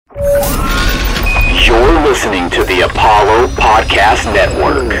listening to the Apollo Podcast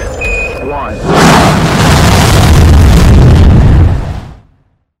Network. One.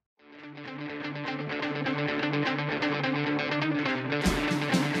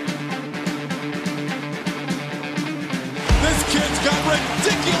 This kid's got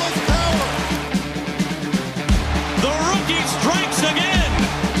ridiculous power. The rookie strikes again.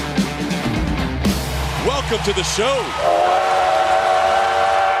 Welcome to the show.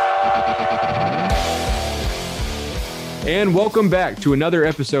 And welcome back to another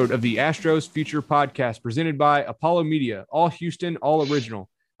episode of the Astros Future Podcast presented by Apollo Media, all Houston, all original.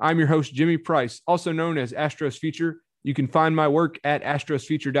 I'm your host, Jimmy Price, also known as Astros Future. You can find my work at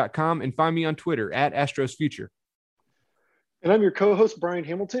astrosfuture.com and find me on Twitter at astrosfuture. And I'm your co-host, Brian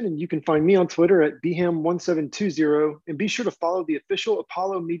Hamilton, and you can find me on Twitter at bham1720. And be sure to follow the official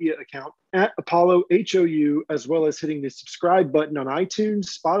Apollo Media account at Apollo HOU, as well as hitting the subscribe button on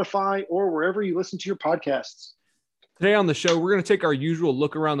iTunes, Spotify, or wherever you listen to your podcasts. Today on the show, we're going to take our usual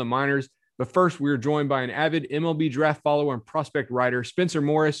look around the minors, but first we're joined by an avid MLB draft follower and prospect writer, Spencer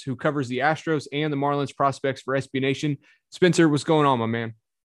Morris, who covers the Astros and the Marlins prospects for SB Nation. Spencer, what's going on, my man?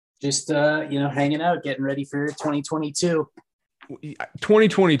 Just, hanging out, getting ready for 2022.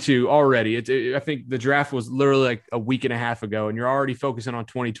 2022 already. I think the draft was literally like a week and a half ago, and you're already focusing on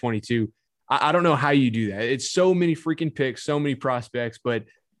 2022. I don't know how you do that. It's so many freaking picks, so many prospects, but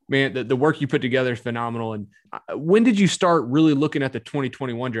man, the work you put together is phenomenal. And when did you start really looking at the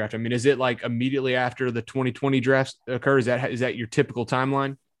 2021 draft? I mean, is it like immediately after the 2020 draft occurs? Is that your typical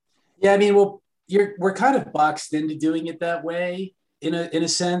timeline? Yeah, I mean, well, we're kind of boxed into doing it that way in a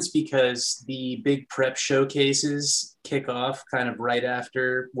sense, because the big prep showcases kick off kind of right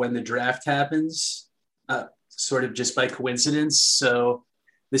after when the draft happens, sort of just by coincidence. So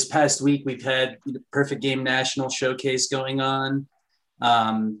this past week we've had Perfect Game National Showcase going on.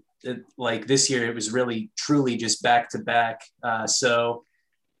 Like this year, it was really truly just back to back.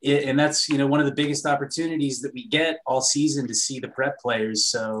 And that's, one of the biggest opportunities that we get all season to see the prep players.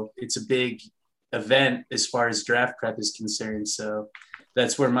 So it's a big event as far as draft prep is concerned. So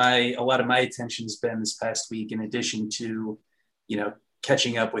that's where a lot of my attention has been this past week, in addition to,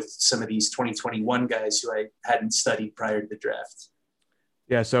 catching up with some of these 2021 guys who I hadn't studied prior to the draft.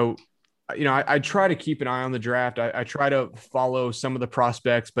 Yeah. So, I try to keep an eye on the draft. I try to follow some of the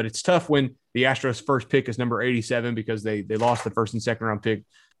prospects, but it's tough when the Astros first pick is number 87 because they lost the first and second round pick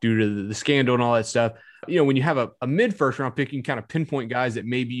due to the scandal and all that stuff. When you have a mid first round pick, you can kind of pinpoint guys that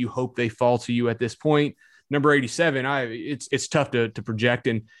maybe you hope they fall to you at this point. Number 87, it's tough to project.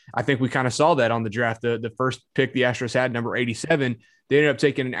 And I think we kind of saw that on the draft. The first pick the Astros had, number 87, they ended up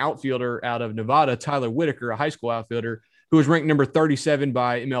taking an outfielder out of Nevada, Tyler Whitaker, a high school outfielder, who was ranked number 37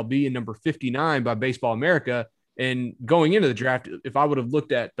 by MLB and number 59 by Baseball America. And going into the draft, if I would have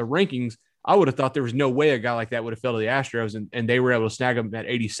looked at the rankings, I would have thought there was no way a guy like that would have fell to the Astros, and they were able to snag him at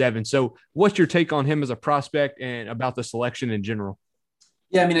 87. So what's your take on him as a prospect and about the selection in general?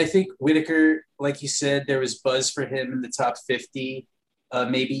 Yeah, I mean, I think Whitaker, like you said, there was buzz for him in the top 50,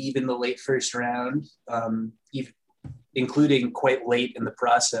 maybe even the late first round, even, including quite late in the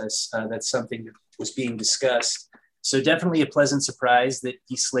process. That's something that was being discussed. So definitely a pleasant surprise that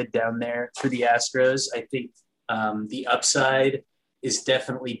he slid down there for the Astros. I think the upside is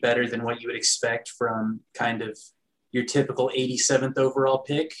definitely better than what you would expect from kind of your typical 87th overall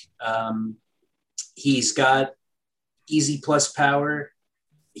pick. He's got easy plus power.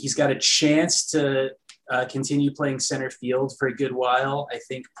 He's got a chance to continue playing center field for a good while. I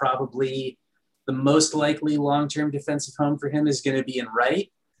think probably the most likely long-term defensive home for him is going to be in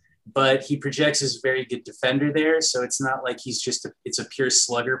right, but he projects as a very good defender there. So it's not like he's it's a pure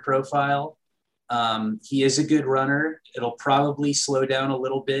slugger profile. He is a good runner. It'll probably slow down a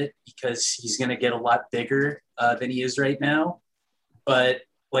little bit because he's going to get a lot bigger than he is right now. But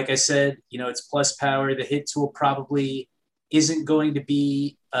like I said, it's plus power. The hit tool probably isn't going to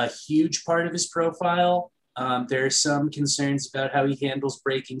be a huge part of his profile. There are some concerns about how he handles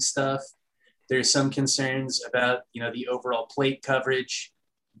breaking stuff. There's some concerns about, the overall plate coverage.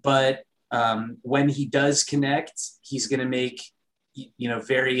 But when he does connect, he's going to make,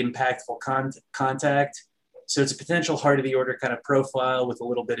 very impactful contact. So it's a potential heart of the order kind of profile with a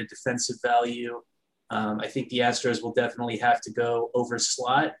little bit of defensive value. I think the Astros will definitely have to go over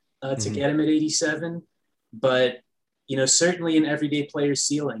slot to get him at 87. But, certainly an everyday player's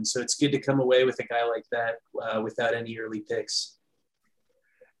ceiling. So it's good to come away with a guy like that without any early picks.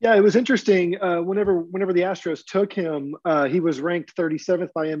 Yeah, it was interesting. Whenever the Astros took him, he was ranked 37th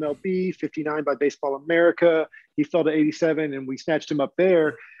by MLB, 59 by Baseball America. He fell to 87, and we snatched him up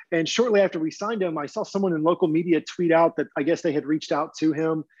there. And shortly after we signed him, I saw someone in local media tweet out that I guess they had reached out to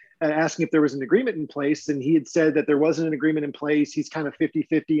him asking if there was an agreement in place. And he had said that there wasn't an agreement in place. He's kind of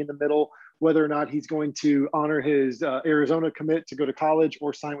 50-50 in the middle, whether or not he's going to honor his Arizona commit to go to college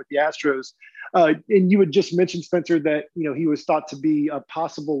or sign with the Astros. And you had just mentioned, Spencer, that he was thought to be a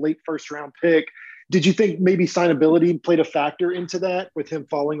possible late first round pick. Did you think maybe signability played a factor into that with him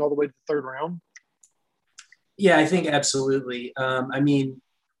falling all the way to the third round? Yeah, I think absolutely. I mean,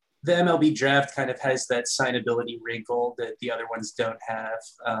 the MLB draft kind of has that signability wrinkle that the other ones don't have.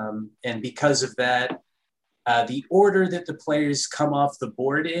 And because of that, the order that the players come off the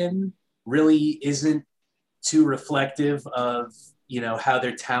board in really isn't too reflective of, how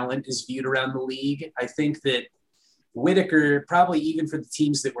their talent is viewed around the league. I think that Whitaker, probably even for the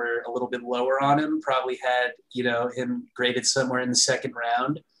teams that were a little bit lower on him, probably had, him graded somewhere in the second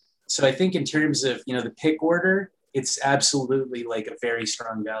round. So I think in terms of, the pick order, it's absolutely like a very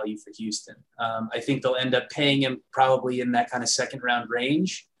strong value for Houston. I think they'll end up paying him probably in that kind of second round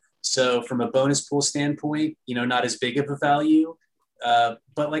range. So from a bonus pool standpoint, not as big of a value.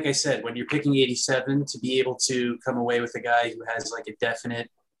 But like I said, when you're picking 87, to be able to come away with a guy who has like a definite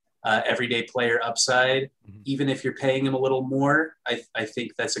everyday player upside, even if you're paying him a little more, I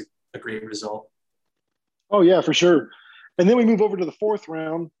think that's a great result. Oh yeah, for sure. And then we move over to the fourth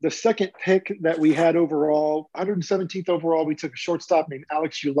round. The second pick that we had overall, 117th overall, we took a shortstop named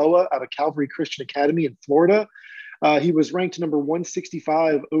Alex Ulloa out of Calvary Christian Academy in Florida. He was ranked number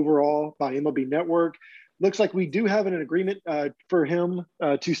 165 overall by MLB Network. Looks like we do have an agreement for him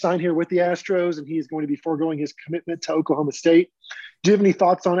to sign here with the Astros, and he is going to be foregoing his commitment to Oklahoma State. Do you have any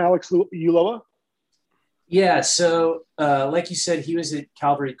thoughts on Alex Ulloa? Yeah, so like you said, he was at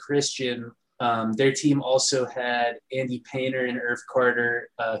Calvary Christian. Their team also had Andy Painter and Irv Carter,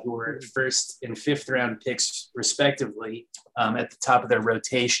 who were first and fifth round picks, respectively, at the top of their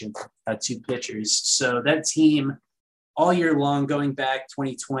rotation, two pitchers. So that team, all year long, going back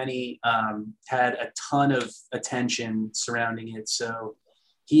 2020, had a ton of attention surrounding it. So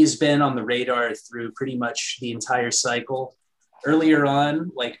he has been on the radar through pretty much the entire cycle. Earlier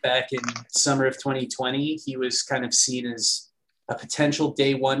on, like back in summer of 2020, he was kind of seen as a potential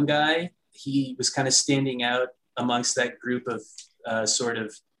day one guy. He was kind of standing out amongst that group of sort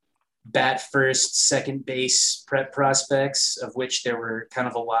of bat first, second base prep prospects, of which there were kind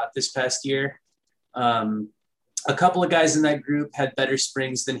of a lot this past year. A couple of guys in that group had better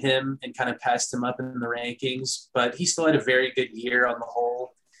springs than him and kind of passed him up in the rankings, but he still had a very good year on the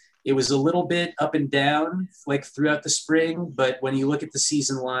whole. It was a little bit up and down, like throughout the spring, but when you look at the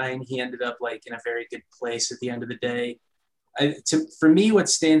season line, he ended up like in a very good place at the end of the day. For me, what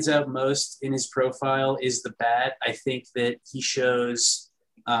stands out most in his profile is the bat. I think that he shows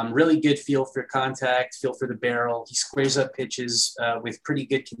really good feel for contact, feel for the barrel. He squares up pitches with pretty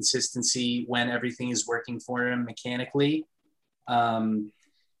good consistency when everything is working for him mechanically.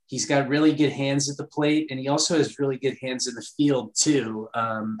 He's got really good hands at the plate, and he also has really good hands in the field too.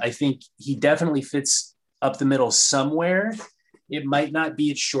 I think he definitely fits up the middle somewhere. It might not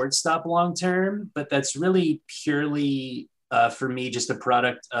be at shortstop long-term, but that's really purely for me, just a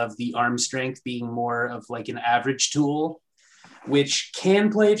product of the arm strength being more of like an average tool, which can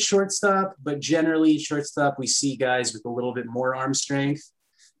play at shortstop, but generally shortstop, we see guys with a little bit more arm strength.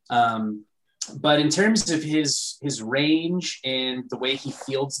 But in terms of his range and the way he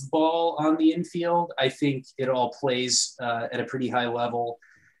fields the ball on the infield, I think it all plays at a pretty high level.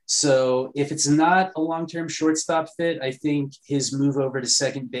 So if it's not a long-term shortstop fit, I think his move over to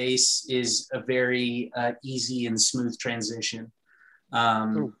second base is a very easy and smooth transition.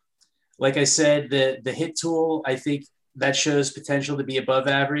 Like I said, the hit tool, I think that shows potential to be above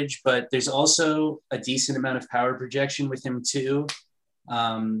average, but there's also a decent amount of power projection with him too.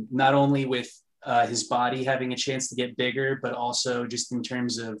 Not only with his body having a chance to get bigger, but also just in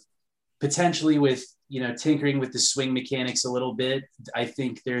terms of potentially with, tinkering with the swing mechanics a little bit. I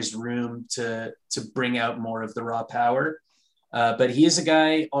think there's room to bring out more of the raw power. But he is a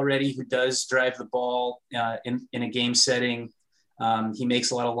guy already who does drive the ball in a game setting. He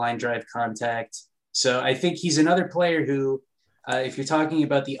makes a lot of line drive contact. So I think he's another player who, if you're talking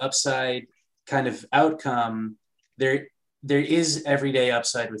about the upside kind of outcome, there is everyday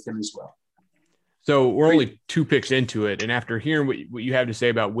upside with him as well. So we're only two picks into it, and after hearing what you have to say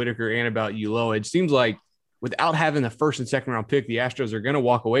about Whitaker and about Ulloa, it seems like without having the first and second round pick, the Astros are going to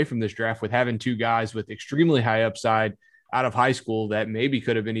walk away from this draft with having two guys with extremely high upside out of high school that maybe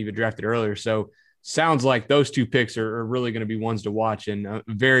could have been even drafted earlier. So sounds like those two picks are really going to be ones to watch, and I'm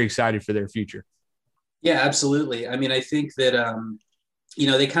very excited for their future. Yeah, absolutely. I mean, I think that,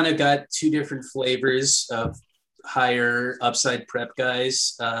 they kind of got two different flavors of higher upside prep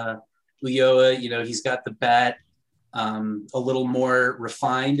guys. Ulloa, he's got the bat a little more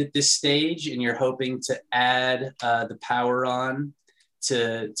refined at this stage, and you're hoping to add the power on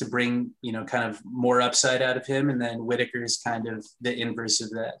to bring, kind of more upside out of him. And then Whitaker is kind of the inverse of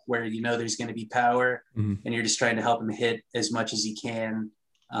that, where, there's going to be power and you're just trying to help him hit as much as he can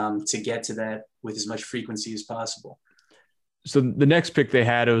to get to that with as much frequency as possible. So the next pick they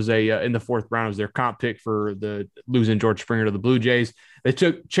had was in the fourth round, was their comp pick for the losing George Springer to the Blue Jays. They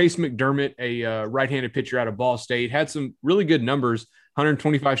took Chase McDermott, a right-handed pitcher out of Ball State, had some really good numbers,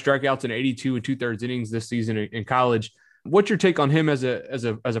 125 strikeouts and 82 2/3 innings this season in college. What's your take on him as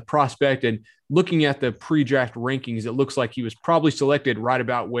a prospect? And looking at the pre-draft rankings, it looks like he was probably selected right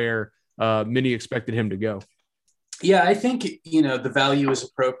about where many expected him to go. Yeah, I think, the value is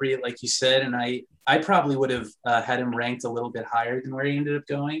appropriate, like you said, and I probably would have had him ranked a little bit higher than where he ended up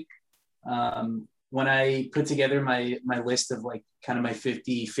going. When I put together my list of like kind of my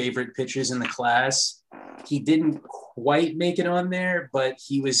 50 favorite pitchers in the class, he didn't quite make it on there, but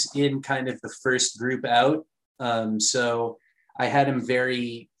he was in kind of the first group out. So I had him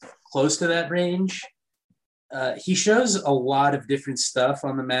very close to that range. He shows a lot of different stuff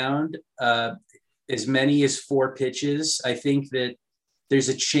on the mound. As many as 4 pitches. I think that there's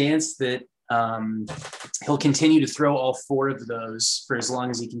a chance that he'll continue to throw all 4 of those for as long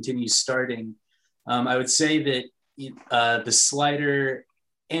as he continues starting. I would say that the slider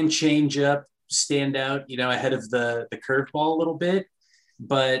and changeup stand out, ahead of the curveball a little bit,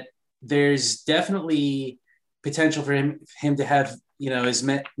 but there's definitely potential for him to have,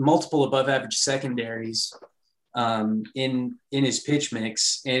 multiple above average secondaries in his pitch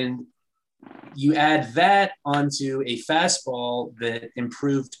mix. And you add that onto a fastball that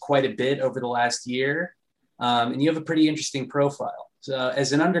improved quite a bit over the last year, and you have a pretty interesting profile. So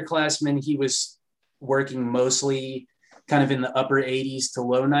as an underclassman, he was working mostly kind of in the upper 80s to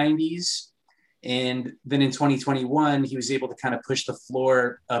low 90s. And then in 2021, he was able to kind of push the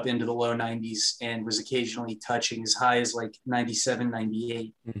floor up into the low 90s and was occasionally touching as high as like 97,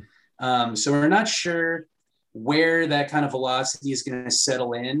 98. So we're not sure where that kind of velocity is going to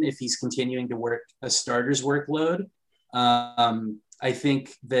settle in if he's continuing to work a starter's workload. I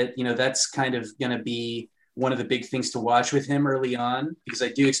think that, that's kind of going to be one of the big things to watch with him early on, because I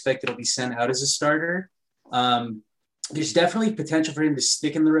do expect it'll be sent out as a starter. There's definitely potential for him to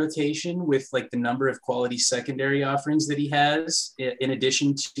stick in the rotation with like the number of quality secondary offerings that he has, in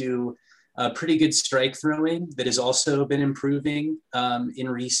addition to pretty good strike throwing that has also been improving in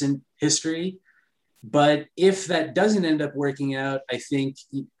recent history. But if that doesn't end up working out, I think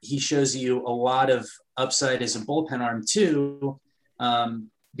he shows you a lot of upside as a bullpen arm too,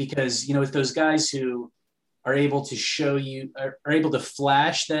 because, with those guys who are able to show you, are able to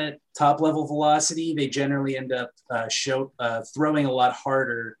flash that top level velocity, they generally end up throwing a lot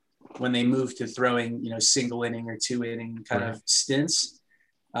harder when they move to throwing, single inning or 2 inning kind of stints.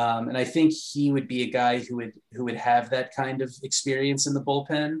 And I think he would be a guy who would have that kind of experience in the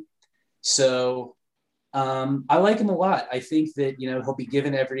bullpen. So I like him a lot. I think that, he'll be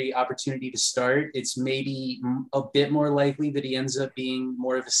given every opportunity to start. It's maybe a bit more likely that he ends up being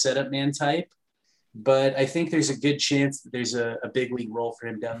more of a setup man type, but I think there's a good chance that there's a big league role for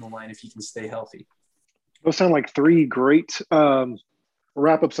him down the line if he can stay healthy. Those sound like 3 great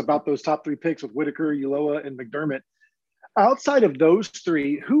wrap-ups about those top 3 picks with Whitaker, Ulloa, and McDermott. Outside of those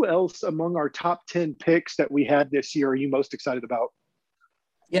 3, who else among our top 10 picks that we had this year are you most excited about?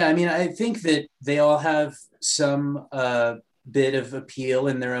 Yeah, I mean, I think that they all have some bit of appeal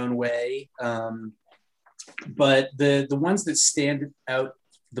in their own way. But the ones that stand out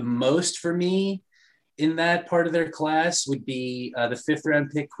the most for me in that part of their class would be the 5th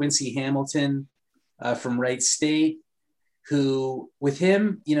round pick, Quincy Hamilton from Wright State, who with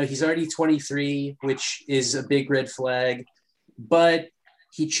him, he's already 23, which is a big red flag, but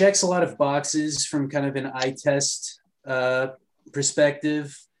he checks a lot of boxes from kind of an eye test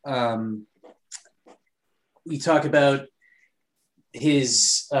perspective. We talk about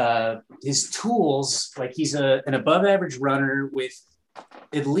his tools, like he's an above average runner with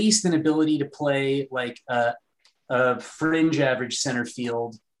at least an ability to play like a fringe average center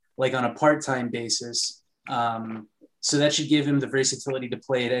field, like on a part-time basis. So that should give him the versatility to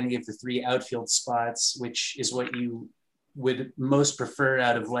play at any of the 3 outfield spots, which is what you would most prefer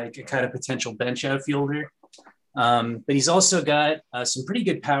out of like a kind of potential bench outfielder. But he's also got some pretty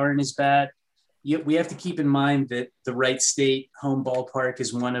good power in his bat. We have to keep in mind that the Wright State home ballpark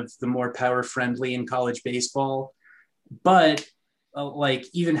is one of the more power friendly in college baseball. But like,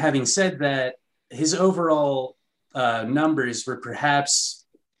 even having said that, his overall numbers were perhaps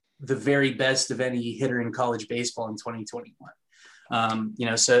the very best of any hitter in college baseball in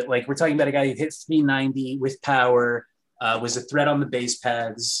 2021. So like we're talking about a guy who hit 390 with power, was a threat on the base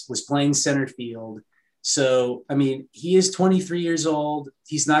paths, was playing center field. So, I mean, he is 23 years old.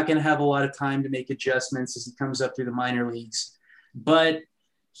 He's not going to have a lot of time to make adjustments as he comes up through the minor leagues, but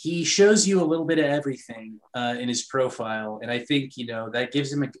he shows you a little bit of everything in his profile. And I think, that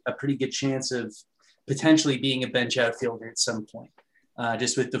gives him a pretty good chance of potentially being a bench outfielder at some point,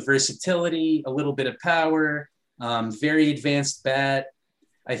 just with the versatility, a little bit of power, very advanced bat.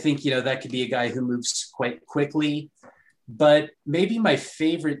 I think, that could be a guy who moves quite quickly. But maybe my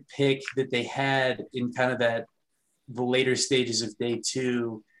favorite pick that they had in kind of the later stages of day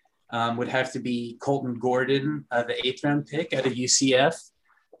two would have to be Colton Gordon, the 8th round pick out of UCF.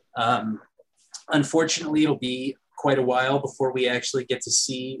 Unfortunately, it'll be quite a while before we actually get to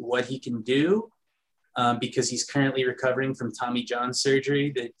see what he can do because he's currently recovering from Tommy John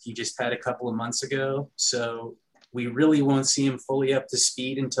surgery that he just had a couple of months ago. So we really won't see him fully up to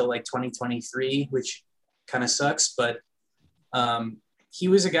speed until like 2023, which kind of sucks. But he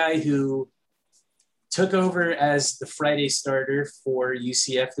was a guy who took over as the Friday starter for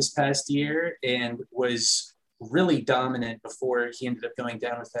UCF this past year and was really dominant before he ended up going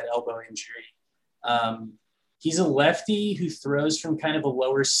down with that elbow injury. He's a lefty who throws from kind of a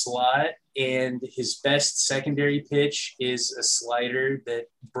lower slot, and his best secondary pitch is a slider that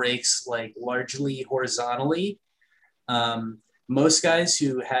breaks like largely horizontally. Most guys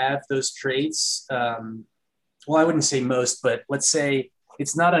who have those traits, well, I wouldn't say most, but let's say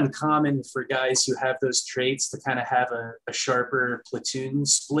it's not uncommon for guys who have those traits to kind of have a sharper platoon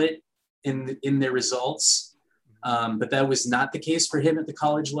split in their results. But that was not the case for him at the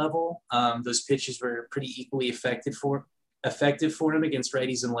college level. Those pitches were pretty equally effective for him against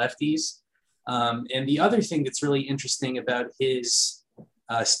righties and lefties. And the other thing that's really interesting about his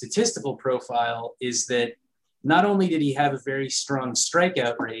statistical profile is that not only did he have a very strong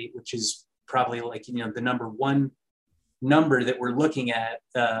strikeout rate, which is probably like, the number one number that we're looking at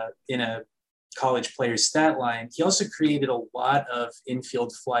in a college player's stat line, he also created a lot of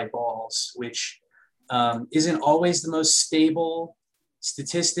infield fly balls, which isn't always the most stable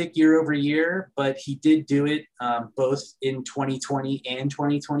statistic year over year, but he did do it both in 2020 and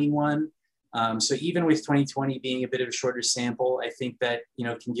 2021. So even with 2020 being a bit of a shorter sample, I think that,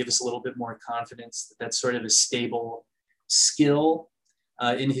 can give us a little bit more confidence that that's sort of a stable skill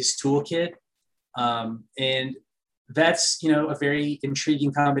in his toolkit. And that's, a very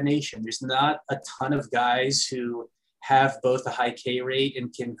intriguing combination. There's not a ton of guys who have both a high K rate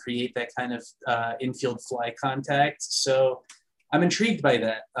and can create that kind of infield fly contact. So I'm intrigued by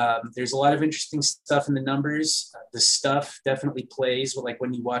that. There's a lot of interesting stuff in the numbers. The stuff definitely plays, like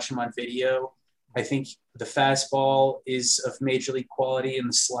when you watch him on video. I think the fastball is of major league quality and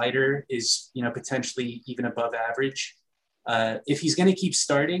the slider is, potentially even above average. If he's going to keep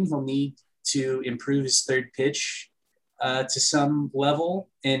starting, he'll need to improve his third pitch to some level.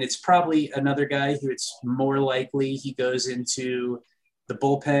 And it's probably another guy who it's more likely he goes into the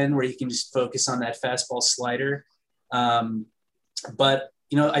bullpen where he can just focus on that fastball slider. But,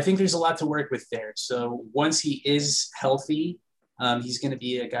 I think there's a lot to work with there. So once he is healthy, he's going to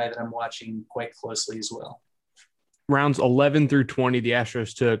be a guy that I'm watching quite closely as well. Rounds 11 through 20, the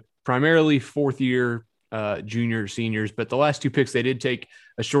Astros took primarily fourth-year junior seniors, but the last two picks, they did take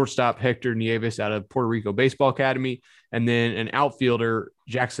a shortstop, Hector Nieves, out of Puerto Rico Baseball Academy, and then an outfielder,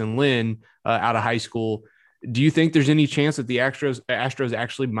 Jackson Lynn, out of high school. Do you think there's any chance that the Astros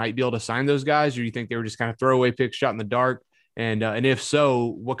actually might be able to sign those guys, or do you think they were just kind of throwaway picks, shot in the dark? And if so,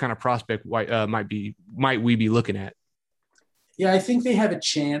 what kind of prospect might we be looking at? Yeah, I think they have a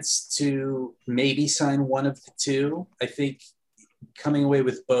chance to maybe sign one of the two. I think coming away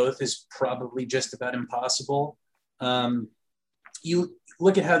with both is probably just about impossible. You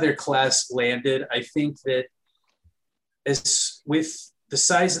look at how their class landed. I think that as with the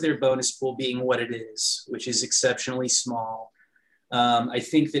size of their bonus pool being what it is, which is exceptionally small, I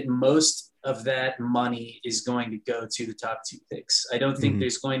think that most of that money is going to go to the top two picks. I don't think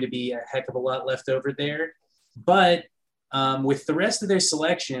there's going to be a heck of a lot left over there, but with the rest of their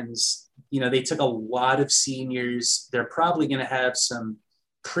selections, they took a lot of seniors. They're probably going to have some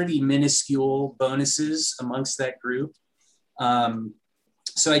pretty minuscule bonuses amongst that group.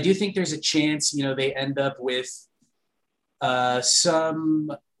 So I do think there's a chance, they end up with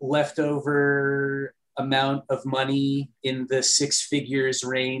some leftover amount of money in the six figures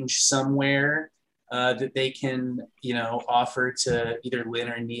range somewhere that they can, offer to either Lynn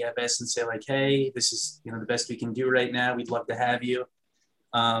or Nieves and say like, hey, this is, the best we can do right now. We'd love to have you.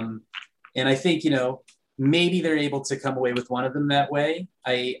 And I think, maybe they're able to come away with one of them that way.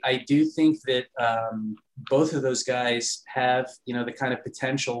 I do think that both of those guys have, the kind of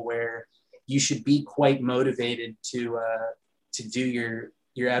potential where you should be quite motivated to do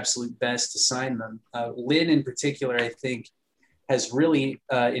your absolute best to sign them. Lynn in particular, I think, has really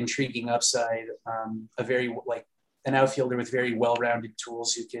intriguing upside, an outfielder with very well-rounded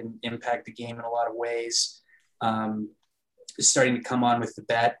tools who can impact the game in a lot of ways. Is starting to come on with the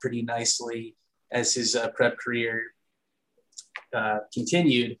bat pretty nicely as his prep career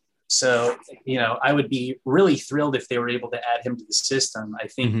continued. So, I would be really thrilled if they were able to add him to the system. I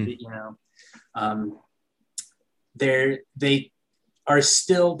think that, they are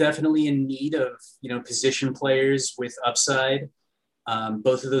still definitely in need of, position players with upside.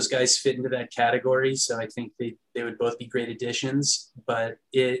 Both of those guys fit into that category. So I think they would both be great additions, but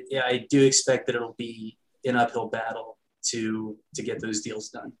I do expect that it'll be an uphill battle to get those deals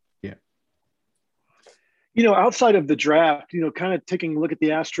done. Yeah. Outside of the draft, kind of taking a look at the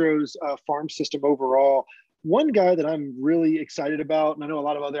Astros farm system overall, one guy that I'm really excited about, and I know a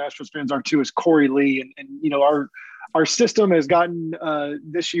lot of other Astros fans are too, is Corey Lee. And our system has gotten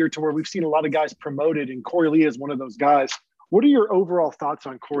this year to where we've seen a lot of guys promoted, and Corey Lee is one of those guys. What are your overall thoughts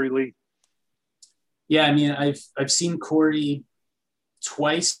on Corey Lee? Yeah, I mean, I've seen Corey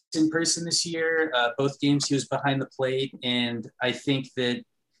twice in person this year. Both games he was behind the plate, and I think that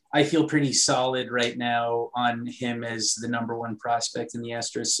I feel pretty solid right now on him as the number one prospect in the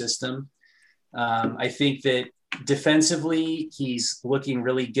Astros system. I think that defensively, he's looking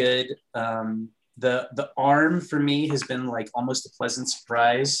really good. The arm for me has been like almost a pleasant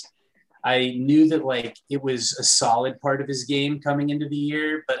surprise. I knew that it was a solid part of his game coming into the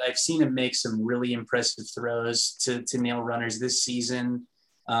year, but I've seen him make some really impressive throws to nail runners this season.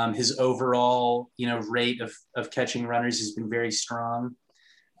 His overall, rate of catching runners has been very strong.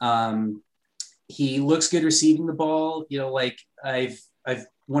 He looks good receiving the ball. I've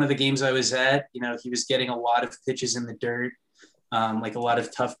one of the games I was at, he was getting a lot of pitches in the dirt, a lot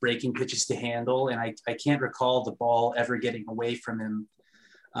of tough breaking pitches to handle. And I can't recall the ball ever getting away from him.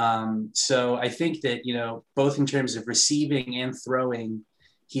 So I think that, both in terms of receiving and throwing,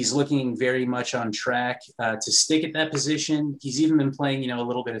 he's looking very much on track to stick at that position. He's even been playing, a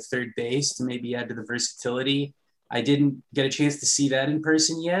little bit of third base to maybe add to the versatility. I didn't get a chance to see that in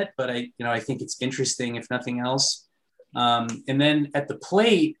person yet, but I think it's interesting if nothing else. And then at the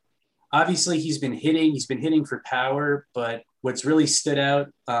plate, obviously he's been hitting for power, but what's really stood out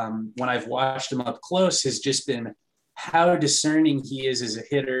when I've watched him up close has just been how discerning he is as a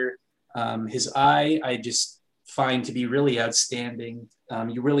hitter. His eye, I just find to be really outstanding.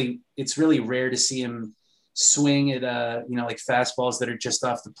 It's really rare to see him swing at fastballs that are just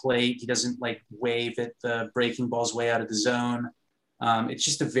off the plate. He doesn't wave at the breaking balls way out of the zone. It's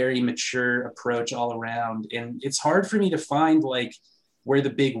just a very mature approach all around. And it's hard for me to find where the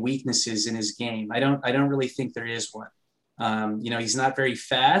big weakness is in his game. I don't really think there is one. He's not very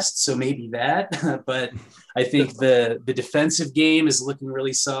fast, so maybe that, but I think the defensive game is looking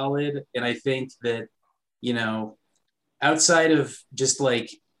really solid. And I think that, outside of just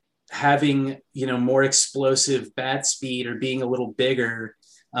having, more explosive bat speed or being a little bigger,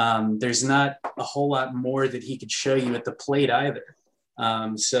 there's not a whole lot more that he could show you at the plate either.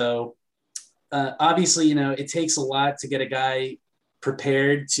 Obviously, it takes a lot to get a guy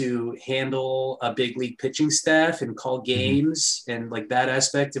prepared to handle a big league pitching staff and call games and that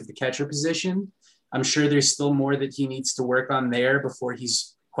aspect of the catcher position. I'm sure there's still more that he needs to work on there before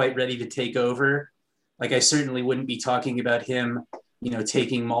he's quite ready to take over. I certainly wouldn't be talking about him,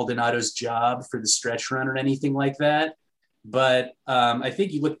 taking Maldonado's job for the stretch run or anything like that. But I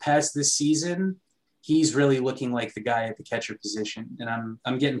think you look past this season, he's really looking like the guy at the catcher position. And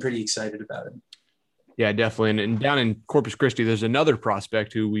I'm getting pretty excited about him. Yeah, definitely. And down in Corpus Christi, there's another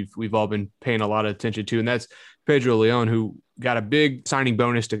prospect who we've all been paying a lot of attention to, and that's Pedro Leon, who got a big signing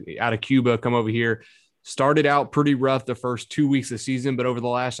bonus out of Cuba, come over here. Started out pretty rough the first 2 weeks of the season, but over the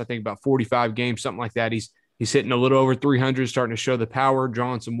last, I think, about 45 games, something like that, he's hitting a little over 300, starting to show the power,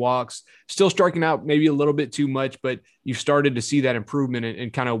 drawing some walks, still striking out maybe a little bit too much, but you've started to see that improvement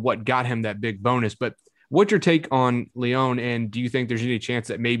and kind of what got him that big bonus. But what's your take on Leon, and do you think there's any chance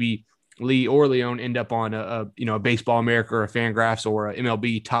that maybe Lee or Leon end up on a Baseball America or a Fangraphs or a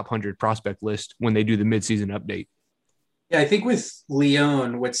MLB top 100 prospect list when they do the midseason update? Yeah, I think with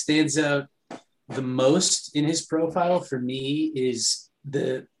Leon, what stands out the most in his profile for me is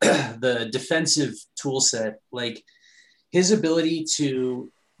the defensive tool set. His ability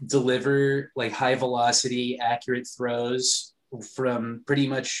to deliver high velocity, accurate throws from pretty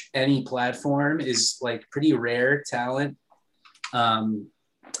much any platform is pretty rare talent.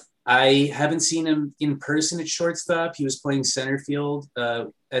 I haven't seen him in person at shortstop. He was playing center field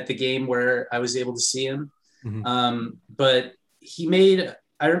at the game where I was able to see him. But he made,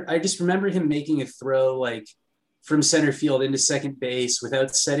 I just remember him making a throw like from center field into second base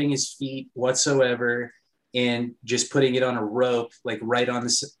without setting his feet whatsoever and just putting it on a rope, like right on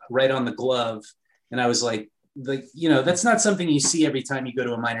the glove. And I was like, that's not something you see every time you go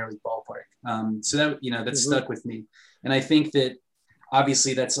to a minor league ballpark. So that stuck with me. And I think that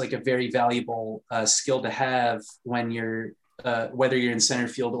obviously that's like a very valuable skill to have when you're, whether you're in center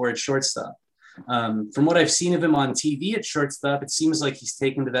field or at shortstop. From what I've seen of him on TV at shortstop, it seems like he's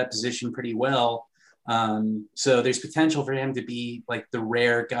taken to that position pretty well. So there's potential for him to be like the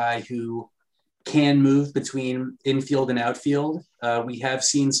rare guy who can move between infield and outfield. We have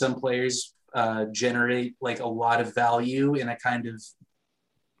seen some players generate like a lot of value in a kind of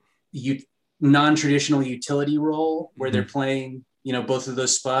non-traditional utility role where they're playing, both of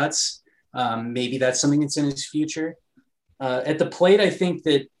those spots. Maybe that's something that's in his future. At the plate, I think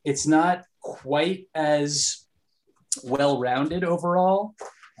that it's not quite as well-rounded overall.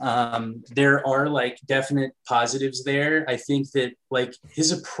 There are like definite positives there. I think that like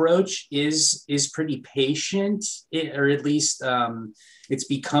his approach is pretty patient, or at least it's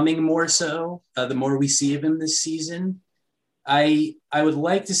becoming more so the more we see of him this season. I would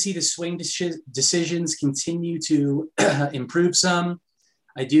like to see the swing decisions continue to improve some.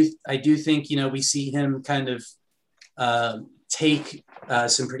 I do think, we see him kind of take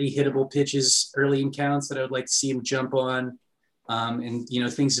some pretty hittable pitches early in counts that I would like to see him jump on, and,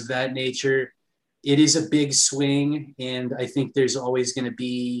 things of that nature. It is a big swing, and I think there's always going to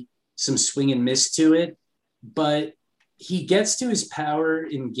be some swing and miss to it, but he gets to his power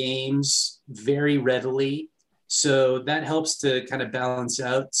in games very readily. So that helps to kind of balance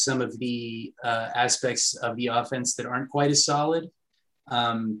out some of the aspects of the offense that aren't quite as solid.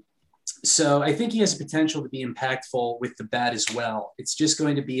 So I think he has potential to be impactful with the bat as well. It's just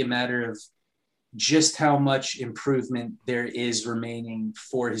going to be a matter of just how much improvement there is remaining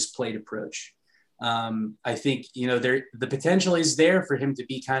for his plate approach. I think, the potential is there for him to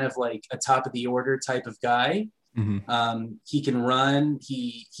be kind of like a top of the order type of guy. He can run,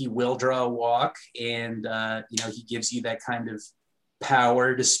 he will draw a walk, and, he gives you that kind of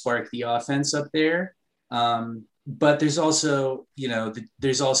power to spark the offense up there. But there's also,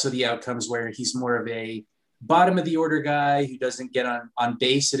 there's also the outcomes where he's more of a bottom of the order guy who doesn't get on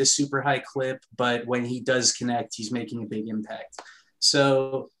base at a super high clip, but when he does connect, he's making a big impact.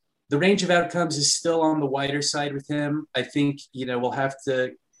 So the range of outcomes is still on the wider side with him. I think, we'll have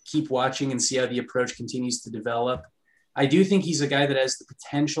to keep watching and see how the approach continues to develop. I do think he's a guy that has the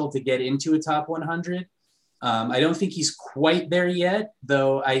potential to get into a top 100. I don't think he's quite there yet,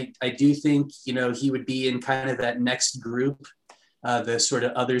 though I do think, he would be in kind of that next group, the sort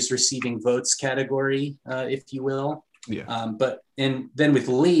of others receiving votes category, if you will. Yeah. And then with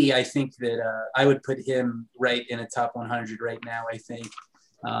Lee, I think that I would put him right in a top 100 right now, I think.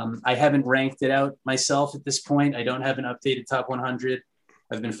 I haven't ranked it out myself at this point. I don't have an updated top 100.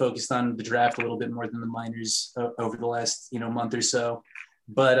 I've been focused on the draft a little bit more than the minors over the last, month or so.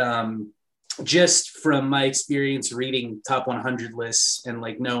 But just from my experience reading top 100 lists and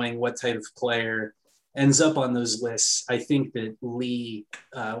like knowing what type of player ends up on those lists, I think that Lee,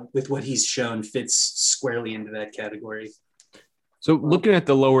 with what he's shown, fits squarely into that category. So looking at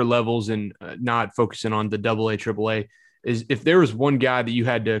the lower levels and not focusing on the AA, AAA, is if there was one guy that you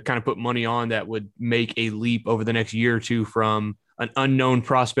had to kind of put money on that would make a leap over the next year or two from an unknown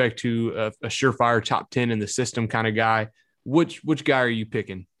prospect to a surefire top 10 in the system kind of guy, which guy are you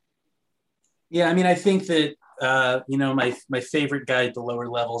picking? Yeah, I mean, I think that, my favorite guy at the lower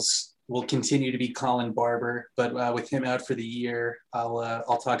levels will continue to be Colin Barber, but with him out for the year,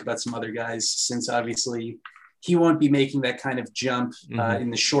 I'll talk about some other guys, since obviously he won't be making that kind of jump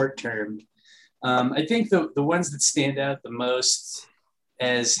in the short term. I think the ones that stand out the most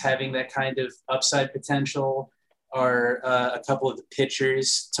as having that kind of upside potential are a couple of the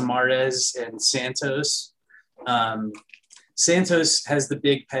pitchers, Tamarez and Santos. Santos has the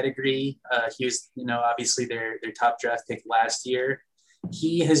big pedigree. He was, obviously their top draft pick last year.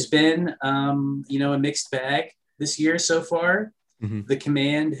 He has been, a mixed bag this year so far. The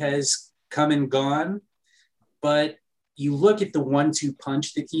command has come and gone, but you look at the 1-2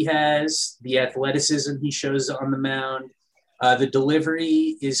 punch that he has, the athleticism he shows on the mound, the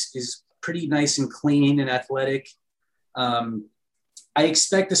delivery is pretty nice and clean and athletic. I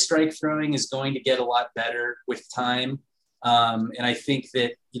expect the strike throwing is going to get a lot better with time. And I think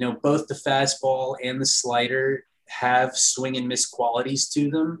that, both the fastball and the slider have swing and miss qualities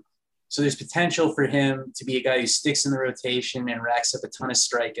to them. So there's potential for him to be a guy who sticks in the rotation and racks up a ton of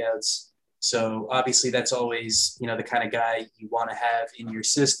strikeouts. So obviously that's always, the kind of guy you want to have in your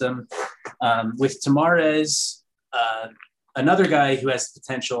system. With Tamarez, another guy who has the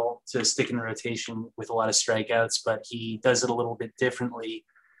potential to stick in the rotation with a lot of strikeouts, but he does it a little bit differently.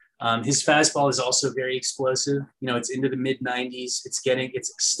 His fastball is also very explosive. It's into the mid 90s.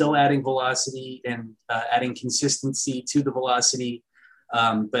 It's still adding velocity and adding consistency to the velocity.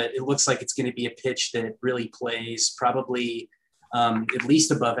 But it looks like it's going to be a pitch that really plays probably at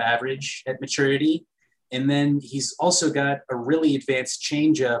least above average at maturity. And then he's also got a really advanced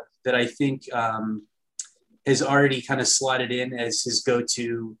changeup that I think has already kind of slotted in as his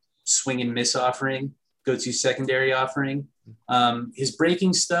go-to swing and miss offering, go-to secondary offering. His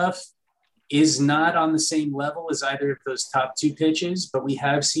breaking stuff is not on the same level as either of those top two pitches, but we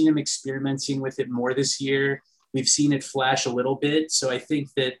have seen him experimenting with it more this year. We've seen it flash a little bit. So I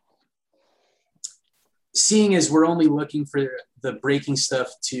think that seeing as we're only looking for the breaking stuff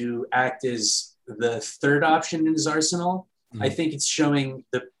to act as the third option in his arsenal, I think it's showing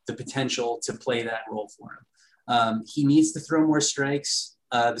the potential to play that role for him. He needs to throw more strikes.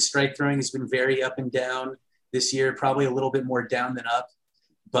 The strike throwing has been very up and down this year, probably a little bit more down than up,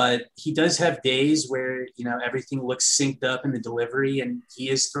 but he does have days where, everything looks synced up in the delivery and he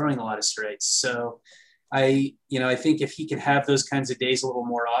is throwing a lot of strikes. So I think if he can have those kinds of days a little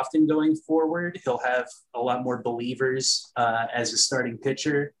more often going forward, he'll have a lot more believers as a starting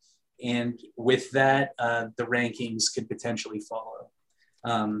pitcher. And with that, the rankings could potentially follow.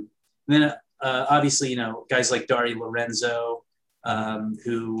 Then obviously, guys like Dari Lorenzo,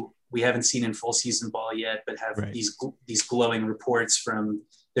 who we haven't seen in full season ball yet, but have these glowing reports from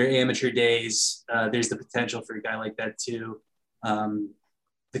their amateur days. There's the potential for a guy like that too.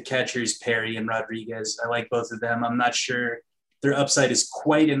 The catchers, Perry and Rodriguez, I like both of them. I'm not sure their upside is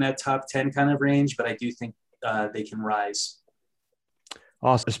quite in that top 10 kind of range, but I do think they can rise.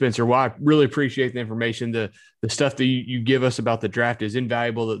 Awesome, Spencer. Well, I really appreciate the information. The stuff that you give us about the draft is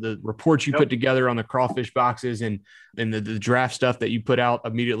invaluable. The reports you put together on the crawfish boxes and the draft stuff that you put out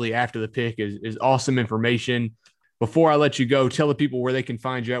immediately after the pick is awesome information. Before I let you go, tell the people where they can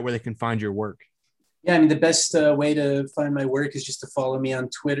find you at, where they can find your work. Yeah, the best way to find my work is just to follow me on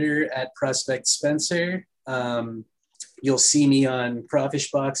Twitter at Prospect Spencer. You'll see me on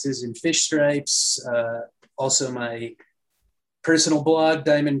crawfish boxes and fish stripes. Also my personal blog,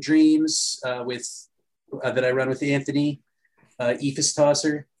 Diamond Dreams, that I run with Anthony, Ephus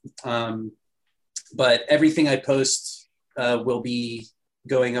Tosser. But everything I post will be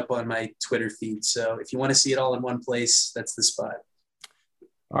going up on my Twitter feed. So if you want to see it all in one place, that's the spot.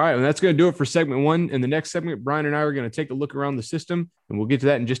 All right, and that's going to do it for segment one. In the next segment, Brian and I are going to take a look around the system, and we'll get to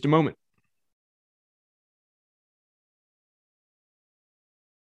that in just a moment.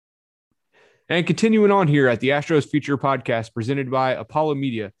 And continuing on here at the Astros Future Podcast presented by Apollo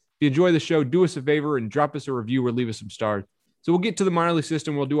Media. If you enjoy the show, do us a favor and drop us a review or leave us some stars. So we'll get to the minor league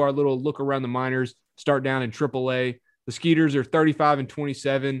system. We'll do our little look around the minors, start down in AAA. The Skeeters are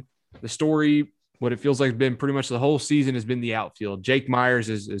 35-27. The story, what it feels like has been pretty much the whole season, has been the outfield. Jake Myers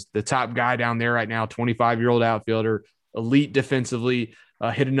is the top guy down there right now, 25-year-old outfielder, elite defensively,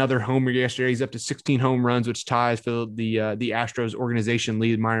 hit another homer yesterday. He's up to 16 home runs, which ties for the Astros organization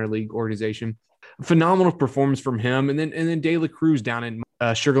lead, minor league organization. Phenomenal performance from him. And then De La Cruz down in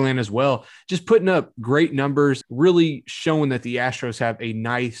Sugar Land as well, just putting up great numbers, really showing that the Astros have a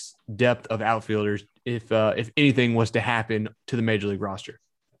nice depth of outfielders if anything was to happen to the major league roster.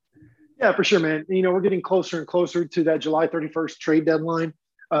 Yeah, for sure, man. We're getting closer and closer to that July 31st trade deadline.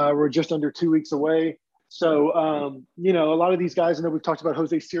 We're just under 2 weeks away. So, a lot of these guys, I know we've talked about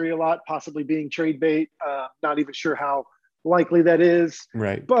Jose Siri a lot, possibly being trade bait. Not even sure how likely that is.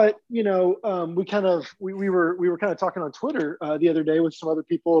 Right. But, we were kind of talking on Twitter the other day with some other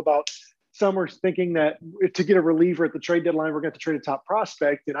people about some were thinking that to get a reliever at the trade deadline, we're going to trade a top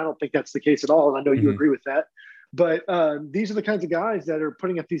prospect. And I don't think that's the case at all. And I know you agree with that. But these are the kinds of guys that are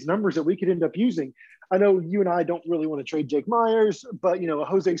putting up these numbers that we could end up using. I know you and I don't really want to trade Jake Myers, but, a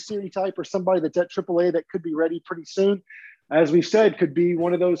Jose Siri type or somebody that's at AAA that could be ready pretty soon, as we've said, could be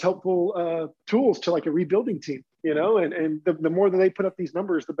one of those helpful tools to like a rebuilding team, and the more that they put up these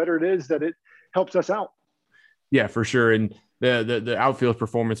numbers, the better it is that it helps us out. Yeah, for sure. And the outfield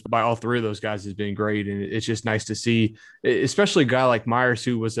performance by all three of those guys has been great. And it's just nice to see, especially a guy like Myers,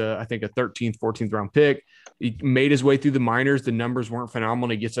 who was I think a 13th, 14th round pick. He made his way through the minors. The numbers weren't phenomenal.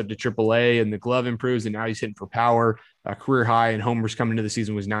 He gets up to AAA and the glove improves, and now he's hitting for power. Career high and homers coming into the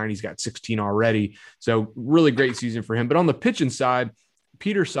season was 9. He's got 16 already. So really great season for him. But on the pitching side,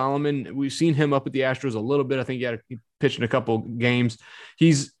 Peter Solomon, we've seen him up at the Astros a little bit. I think he pitching a couple games.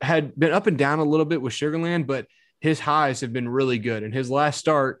 He's had been up and down a little bit with Sugarland, but his highs have been really good. In his last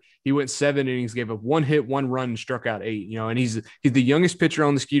start, he went 7 innings, gave up 1 hit, 1 run, and struck out 8. And he's the youngest pitcher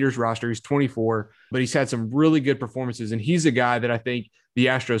on the Skeeters roster. He's 24, but he's had some really good performances. And he's a guy that I think the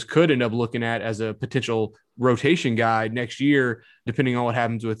Astros could end up looking at as a potential rotation guy next year, depending on what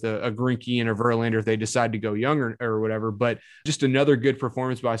happens with a Greinke and a Verlander if they decide to go younger or whatever. But just another good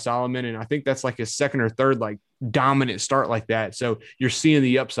performance by Solomon. And I think that's like his second or third, like dominant start like that. So you're seeing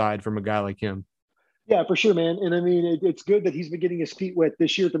the upside from a guy like him. Yeah, for sure, man. And I mean, it's good that he's been getting his feet wet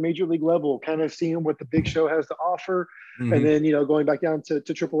this year at the major league level, kind of seeing what the big show has to offer. Mm-hmm. And then, going back down to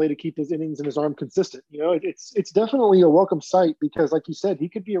AAA to keep his innings and his arm consistent. It's definitely a welcome sight because, like you said, he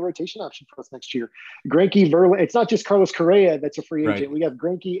could be a rotation option for us next year. Greinke, Verlander, it's not just Carlos Correa that's a free agent. Right. We have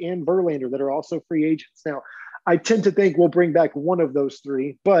Greinke and Verlander that are also free agents. Now, I tend to think we'll bring back one of those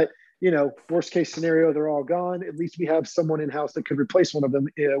three, but worst case scenario, they're all gone. At least we have someone in-house that could replace one of them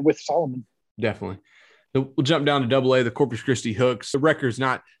with Solomon. Definitely. We'll jump down to AA, the Corpus Christi Hooks. The record's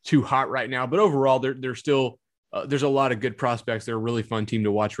not too hot right now, but overall, they're still there's a lot of good prospects. They're a really fun team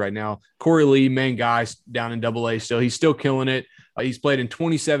to watch right now. Corey Lee, main guy down in AA still. He's still killing it. He's played in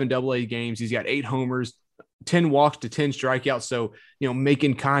 27 AA games. He's got 8 homers, 10 walks to 10 strikeouts. So,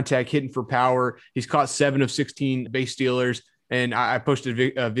 making contact, hitting for power. He's caught 7 of 16 base stealers. And I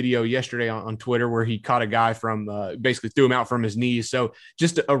posted a video yesterday on Twitter where he caught a guy from basically threw him out from his knees. So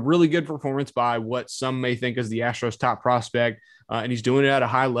just a really good performance by what some may think is the Astros top prospect. And he's doing it at a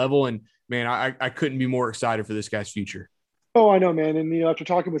high level. And, man, I couldn't be more excited for this guy's future. Oh, I know, man. And, after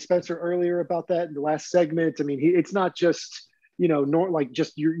talking with Spencer earlier about that in the last segment, I mean, it's not just – like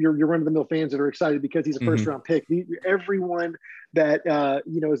just your run-of-the-mill fans that are excited because he's a first-round pick. Everyone that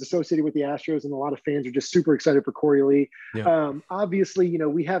is associated with the Astros and a lot of fans are just super excited for Corey Lee. Yeah. Obviously,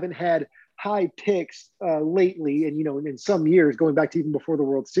 we haven't had high picks lately, and in some years going back to even before the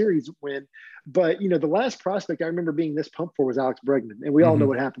World Series win. But the last prospect I remember being this pumped for was Alex Bregman, and we all know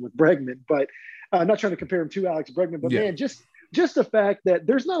what happened with Bregman. But I'm not trying to compare him to Alex Bregman, but man, just the fact that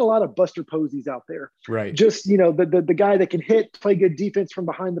there's not a lot of Buster Posies out there. Right. Just, the guy that can hit, play good defense from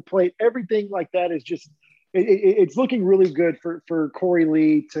behind the plate, everything like that is just, it's looking really good for Corey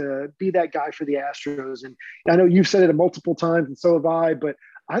Lee to be that guy for the Astros. And I know you've said it multiple times and so have I, but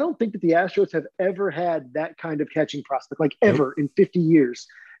I don't think that the Astros have ever had that kind of catching prospect, like ever in 50 years.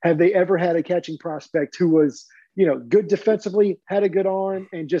 Have they ever had a catching prospect who was, good defensively, had a good arm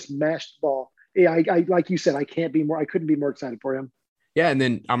and just mashed the ball? Yeah, I like you said, I couldn't be more excited for him. Yeah, and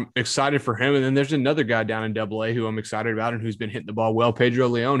then I'm excited for him. And then there's another guy down in AA who I'm excited about and who's been hitting the ball well, Pedro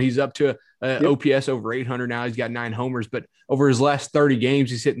Leon. He's up to OPS over 800 now. He's got 9 homers, but over his last 30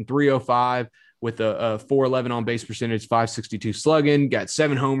 games, he's hitting 305 with a 411 on base percentage, 562 slugging, got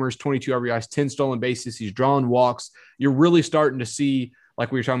 7 homers, 22 RBIs, 10 stolen bases. He's drawing walks. You're really starting to see,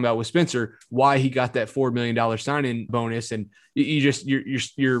 like we were talking about with Spencer, why he got that $4 million sign-in bonus. And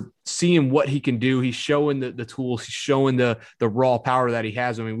you're seeing what he can do. He's showing the tools. He's showing the raw power that he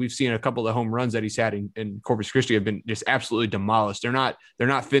has. I mean, we've seen a couple of home runs that he's had in Corpus Christi have been just absolutely demolished. They're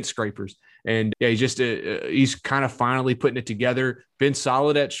not fence scrapers. And yeah, he's kind of finally putting it together. Been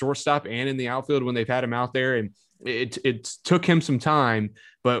solid at shortstop and in the outfield when they've had him out there. And it took him some time,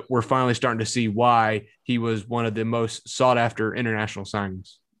 but we're finally starting to see why he was one of the most sought after international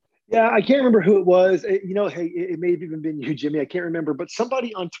signings. Yeah, I can't remember who it was. Hey, it may have even been you, Jimmy. I can't remember, but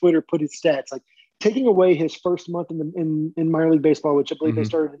somebody on Twitter put his stats, like taking away his first month in minor league baseball, which I believe they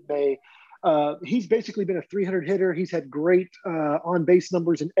started in May. He's basically been a 300 hitter. He's had great on base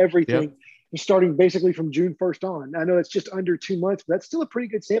numbers and everything. Yep. He's starting basically from June 1st on. I know it's just under 2 months, but that's still a pretty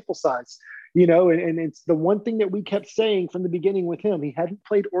good sample size. And it's the one thing that we kept saying from the beginning with him. He hadn't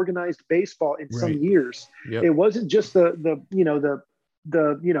played organized baseball in some years. Yep. It wasn't just the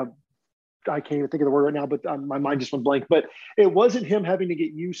I can't even think of the word right now, but my mind just went blank. But it wasn't him having to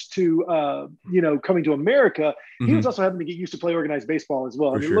get used to, coming to America. He was also having to get used to play organized baseball as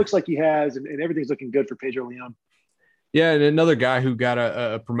well. And it looks like he has, and everything's looking good for Pedro Leon. Yeah, and another guy who got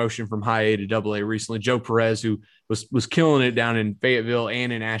a promotion from high A to AA recently, Joe Perez, who was killing it down in Fayetteville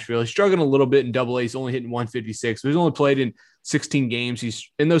and in Asheville. He's struggling a little bit in AA. He's only hitting 156. But he's only played in 16 games.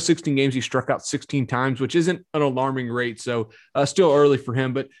 In those 16 games, he struck out 16 times, which isn't an alarming rate. So still early for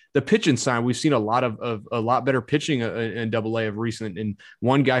him. But the pitching side, we've seen a lot better pitching in AA of recent. And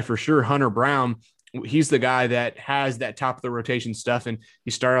one guy for sure, Hunter Brown, he's the guy that has that top of the rotation stuff. And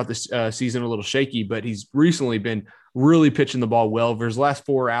he started out this season a little shaky, but he's recently been really pitching the ball well. For his last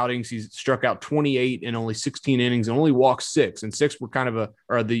 4 outings, he's struck out 28 in only 16 innings and only walked 6. And 6 were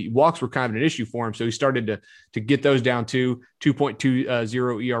the walks were kind of an issue for him. So he started to get those down to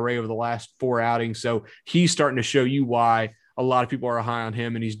 2.20 ERA over the last 4 outings. So he's starting to show you why a lot of people are high on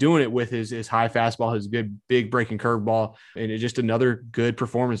him, and he's doing it with his high fastball, his good big breaking curveball, and it's just another good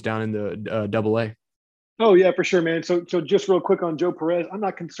performance down in the AA. Oh yeah, for sure, man. So just real quick on Joe Perez, I'm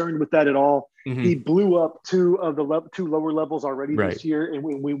not concerned with that at all. Mm-hmm. He blew up 2 of the 2 lower levels already this year, and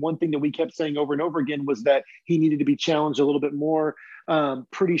one thing that we kept saying over and over again was that he needed to be challenged a little bit more.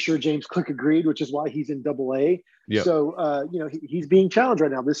 Pretty sure James Click agreed, which is why he's in AA. Yep. So he's being challenged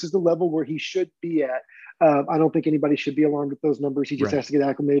right now. This is the level where he should be at. I don't think anybody should be alarmed with those numbers. He just has to get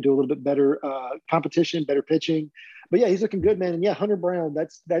acclimated to a little bit better competition, better pitching. But yeah, he's looking good, man. And yeah, Hunter Brown,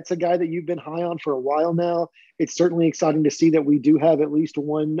 that's a guy that you've been high on for a while now. It's certainly exciting to see that we do have at least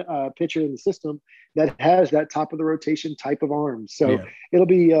one pitcher in the system that has that top of the rotation type of arm. So it'll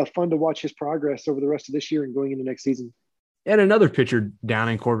be fun to watch his progress over the rest of this year and going into next season. And another pitcher down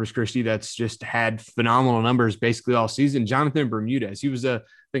in Corpus Christi that's just had phenomenal numbers basically all season, Jonathan Bermudez. He was a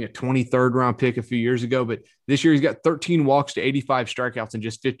 23rd round pick a few years ago, but this year he's got 13 walks to 85 strikeouts in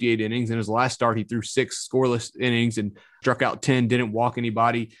just 58 innings. In his last start, he threw 6 scoreless innings and struck out 10, didn't walk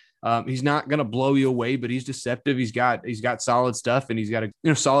anybody. He's not going to blow you away, but he's deceptive. He's got solid stuff, and he's got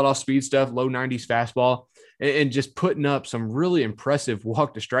a solid off speed stuff, low 90s fastball, and just putting up some really impressive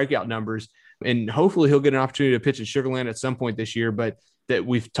walk to strikeout numbers. And hopefully he'll get an opportunity to pitch at Sugar Land at some point this year, but that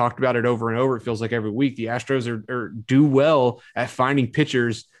we've talked about it over and over. It feels like every week the Astros are do well at finding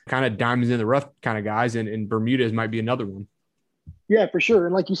pitchers, kind of diamonds in the rough kind of guys, and Bermudez might be another one. Yeah, for sure.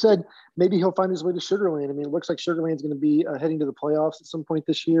 And like you said, maybe he'll find his way to Sugar Land. I mean, it looks like Sugar Land's going to be heading to the playoffs at some point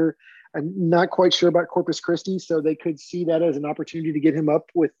this year. I'm not quite sure about Corpus Christi, so they could see that as an opportunity to get him up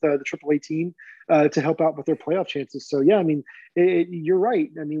with the AAA team to help out with their playoff chances. So, yeah, I mean, you're right.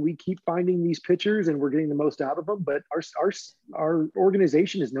 I mean, we keep finding these pitchers and we're getting the most out of them, but our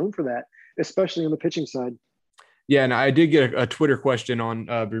organization is known for that, especially on the pitching side. Yeah, and I did get a Twitter question on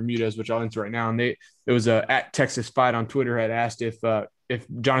Bermudez, which I'll answer right now. And it was at Texas Fight on Twitter had asked if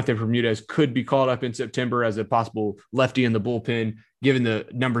Jonathan Bermudez could be called up in September as a possible lefty in the bullpen, given the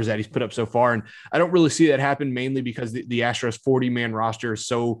numbers that he's put up so far. And I don't really see that happen, mainly because the Astros 40-man roster is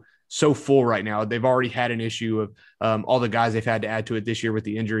so full right now. They've already had an issue of all the guys they've had to add to it this year with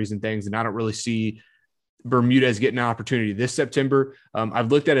the injuries and things. And I don't really see Bermudez getting an opportunity this September.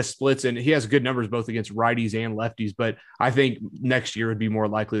 I've looked at his splits, and he has good numbers both against righties and lefties, but I think next year would be more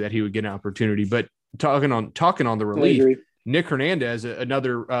likely that he would get an opportunity. But talking on the relief, Nick Hernandez,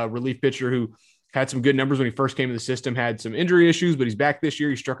 another relief pitcher who had some good numbers when he first came to the system, had some injury issues, but he's back this year.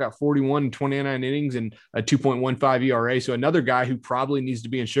 He struck out 41 in 29 innings and a 2.15 ERA. So another guy who probably needs to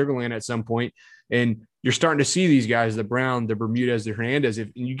be in Sugar Land at some point. And you're starting to see these guys, the Brown, the Bermudez, the Hernandez.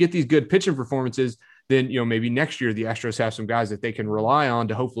 If you get these good pitching performances, then maybe next year the Astros have some guys that they can rely on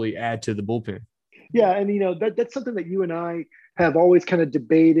to hopefully add to the bullpen. Yeah, and that's something that you and I have always kind of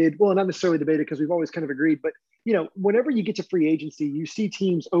debated. Well, not necessarily debated because we've always kind of agreed, but whenever you get to free agency, you see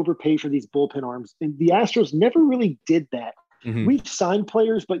teams overpay for these bullpen arms, and the Astros never really did that. Mm-hmm. We've signed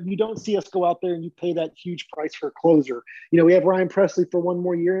players, but you don't see us go out there and you pay that huge price for a closer. We have Ryan Presley for one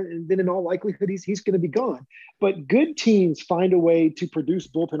more year, and then in all likelihood, he's going to be gone. But good teams find a way to produce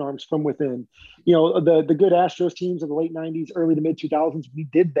bullpen arms from within. The good Astros teams in the late 90s, early to mid 2000s, we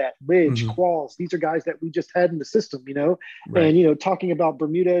did that. Lidge, Qualls, these are guys that we just had in the system, Right. And, talking about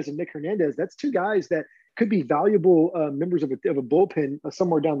Bermudez and Nick Hernandez, that's 2 guys that could be valuable members of a bullpen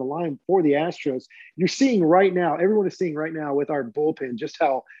somewhere down the line for the Astros. You're seeing right now, everyone is seeing right now with our bullpen, just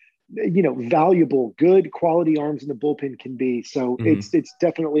how, valuable, good quality arms in the bullpen can be. So it's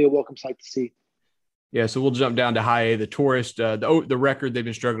definitely a welcome sight to see. Yeah. So we'll jump down to high A, the Tourist, the record. They've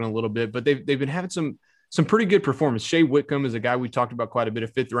been struggling a little bit, but they've been having some pretty good performance. Shea Whitcomb is a guy we talked about quite a bit, a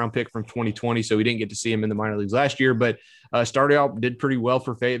 5th round pick from 2020. So we didn't get to see him in the minor leagues last year, but started out, did pretty well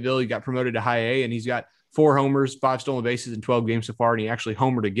for Fayetteville. He got promoted to high A, and he's got 4 homers, 5 stolen bases in 12 games so far. And he actually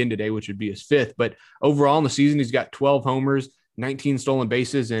homered again today, which would be his 5th. But overall in the season, he's got 12 homers, 19 stolen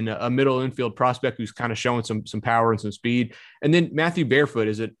bases, and a middle infield prospect who's kind of showing some power and some speed. And then Matthew Barefoot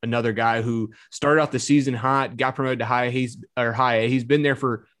is another guy who started out the season hot, got promoted to high A. He's been there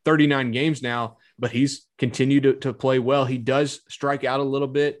for 39 games now, but he's continued to play well. He does strike out a little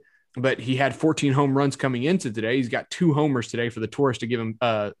bit, but he had 14 home runs coming into today. He's got 2 homers today for the Tourists to give him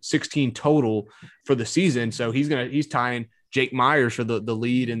 16 total for the season. So he's tying Jake Myers for the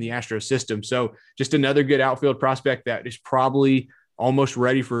lead in the Astros system. So just another good outfield prospect that is probably almost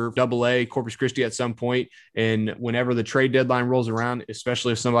ready for Double-A, Corpus Christi at some point. And whenever the trade deadline rolls around,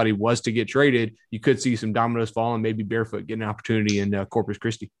 especially if somebody was to get traded, you could see some dominoes fall and maybe Barefoot get an opportunity in Corpus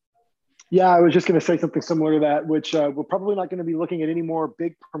Christi. Yeah, I was just going to say something similar to that, which we're probably not going to be looking at any more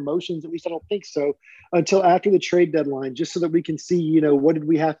big promotions. At least I don't think so until after the trade deadline, just so that we can see, what did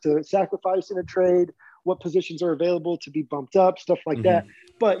we have to sacrifice in a trade? What positions are available to be bumped up, stuff like that.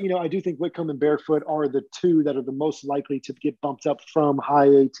 But, I do think Whitcomb and Barefoot are the two that are the most likely to get bumped up from high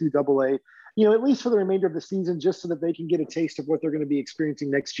A to Double-A, at least for the remainder of the season, just so that they can get a taste of what they're going to be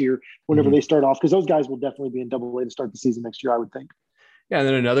experiencing next year whenever they start off. Because those guys will definitely be in Double-A to start the season next year, I would think. Yeah, and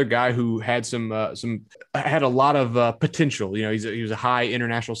then another guy who had had a lot of potential. He was a high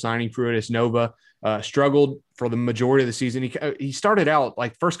international signing, Pruitt Nova. Struggled for the majority of the season. He started out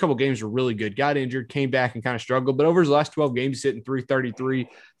like first couple games were really good, got injured, came back and kind of struggled. But over his last 12 games, he's hitting 333,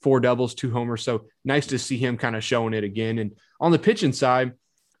 4 doubles, 2 homers. So nice to see him kind of showing it again. And on the pitching side,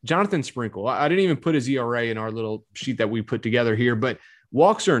 Jonathan Sprinkle. I didn't even put his ERA in our little sheet that we put together here, but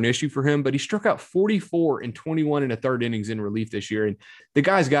walks are an issue for him, but he struck out 44 in 21 and a third innings in relief this year. And the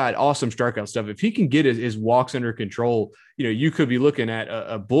guy's got awesome strikeout stuff. If he can get his walks under control, you could be looking at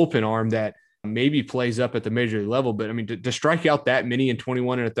a bullpen arm that maybe plays up at the major league level. But I mean, to strike out that many in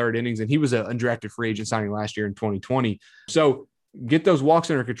 21 and a third innings, and he was an undrafted free agent signing last year in 2020. So get those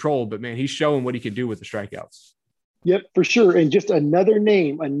walks under control, but man, he's showing what he can do with the strikeouts. Yep, for sure. And just another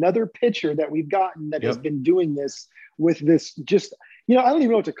name, another pitcher that we've gotten that has been doing this with this just, I don't even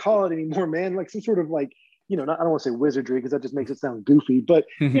know what to call it anymore, man. Like some sort of like, I don't want to say wizardry because that just makes it sound goofy, but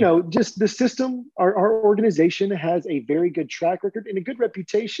just the system, our organization has a very good track record and a good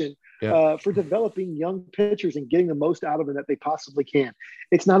reputation for developing young pitchers and getting the most out of them that they possibly can.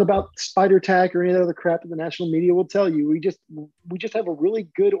 It's not about spider tack or any other crap that the national media will tell you. We just have a really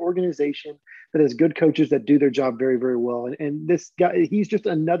good organization that has good coaches that do their job very, very well. And this guy, he's just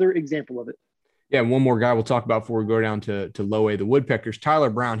another example of it. Yeah. And one more guy we'll talk about before we go down to low A, the Woodpeckers, Tyler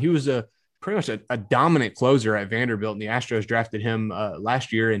Brown. He was pretty much a dominant closer at Vanderbilt, and the Astros drafted him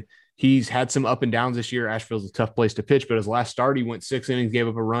last year, and he's had some up and downs this year. Asheville's a tough place to pitch, but his last start, he went 6 innings, gave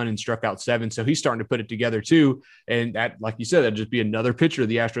up a run, and struck out 7. So he's starting to put it together too. And that, like you said, that'd just be another pitcher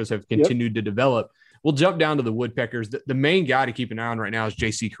the Astros have continued to develop. We'll jump down to the Woodpeckers. The main guy to keep an eye on right now is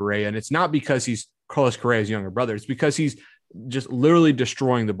J.C. Correa, and it's not because he's Carlos Correa's younger brother. It's because he's just literally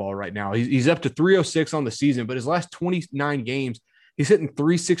destroying the ball right now. He's up to 306 on the season, but his last 29 games, he's hitting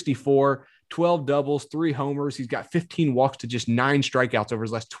 364, 12 doubles, 3 homers. He's got 15 walks to just 9 strikeouts over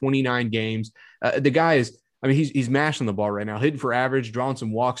his last 29 games. The guy is, he's mashing the ball right now, hitting for average, drawing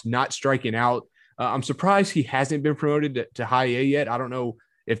some walks, not striking out. I'm surprised he hasn't been promoted to high A yet. I don't know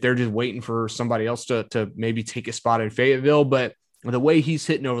if they're just waiting for somebody else to maybe take a spot in Fayetteville, but the way he's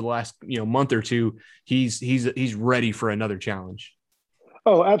hitting over the last month or two, he's ready for another challenge.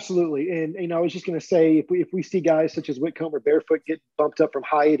 Oh, absolutely. And I was just going to say, if we see guys such as Whitcomb or Barefoot get bumped up from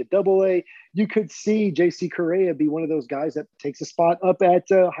high A to Double-A, you could see J.C. Correa be one of those guys that takes a spot up at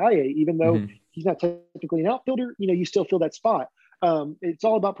high A, even though he's not technically an outfielder. You still fill that spot. It's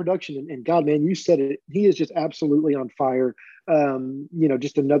all about production. And God, man, you said it. He is just absolutely on fire.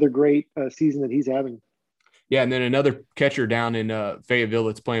 Just another great season that he's having. Yeah, and then another catcher down in Fayetteville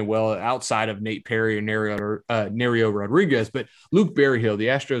that's playing well outside of Nate Perry or Nerio Rodriguez, but Luke Berryhill. The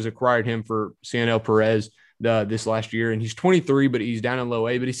Astros acquired him for Sanel Perez this last year, and he's 23, but he's down in low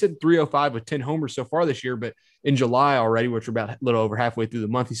A. But he's hitting 305 with 10 homers so far this year. But in July already, which we're about a little over halfway through the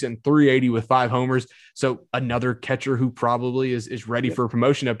month, he's hitting 380 with 5 homers. So another catcher who probably is ready for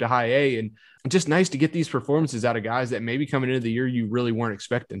promotion up to high A. And just nice to get these performances out of guys that maybe coming into the year you really weren't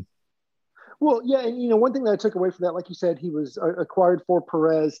expecting. Well, yeah, and one thing that I took away from that, like you said, he was acquired for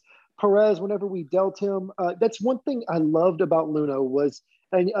Perez. Whenever we dealt him, that's one thing I loved about Luno was,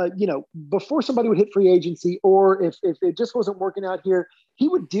 and before somebody would hit free agency, or if it just wasn't working out here, he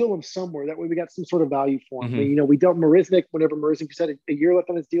would deal him somewhere. That way we got some sort of value for him. We dealt Marisnik whenever Marisnik had a year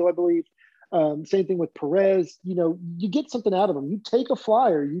left on his deal, I believe. Same thing with Perez. You get something out of him. You take a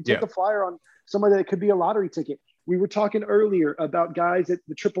flyer. You take a flyer on somebody that could be a lottery ticket. We were talking earlier about guys at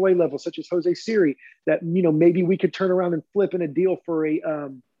the AAA level, such as Jose Siri, that, maybe we could turn around and flip in a deal for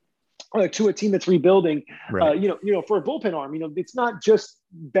to a team that's rebuilding, right. For a bullpen arm. It's not just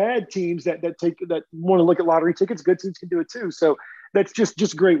bad teams that want to look at lottery tickets. Good teams can do it too. So that's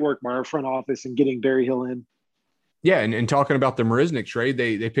just great work by our front office and getting Berryhill in. Yeah, and talking about the Marisnik trade,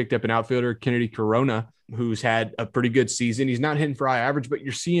 they picked up an outfielder, Kennedy Corona, who's had a pretty good season. He's not hitting for high average, but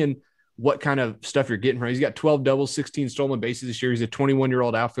you're seeing what kind of stuff you're getting from him. He's got 12 doubles, 16 stolen bases this year. He's a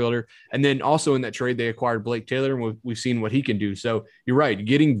 21-year-old outfielder. And then also in that trade, they acquired Blake Taylor, and we've seen what he can do. So you're right,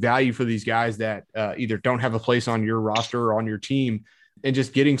 getting value for these guys that either don't have a place on your roster or on your team, and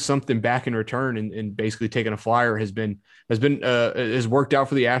just getting something back in return and basically taking a flyer has worked out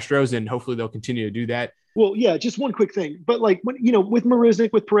for the Astros, and hopefully they'll continue to do that. Well, yeah, just one quick thing. But like when, with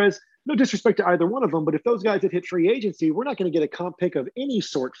Marisnick, with Perez, no disrespect to either one of them, but if those guys had hit free agency, we're not going to get a comp pick of any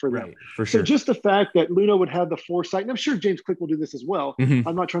sort for them. Right, for sure. So just the fact that Luhnow would have the foresight, and I'm sure James Click will do this as well. Mm-hmm.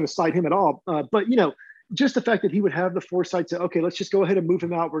 I'm not trying to cite him at all, but just the fact that he would have the foresight to, okay, let's just go ahead and move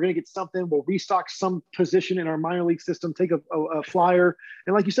him out. We're going to get something. We'll restock some position in our minor league system, take a flyer.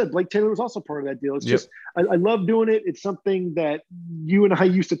 And like you said, Blake Taylor was also part of that deal. It's just, I love doing it. It's something that you and I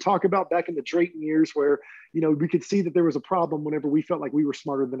used to talk about back in the Drayton years where, we could see that there was a problem whenever we felt like we were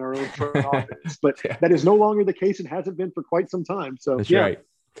smarter than our own front office. But that is no longer the case and hasn't been for quite some time. So that's right.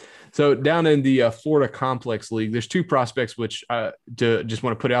 So down in the Florida Complex League, there's two prospects which just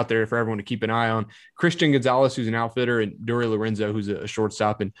want to put out there for everyone to keep an eye on. Christian Gonzalez, who's an outfitter, and Dory Lorenzo, who's a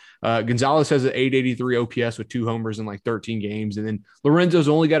shortstop. And Gonzalez has an 883 OPS with 2 homers in like 13 games. And then Lorenzo's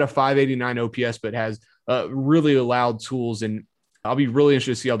only got a 589 OPS, but has really loud tools. And I'll be really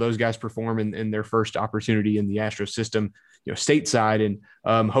interested to see how those guys perform in their first opportunity in the Astros system, stateside.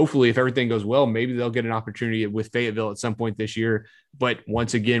 And hopefully if everything goes well, maybe they'll get an opportunity with Fayetteville at some point this year. But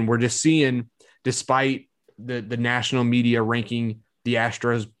once again, we're just seeing, despite the national media ranking the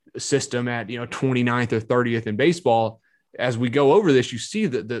Astros system at, 29th or 30th in baseball, as we go over this, you see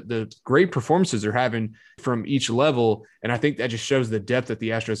the great performances they're having from each level. And I think that just shows the depth that the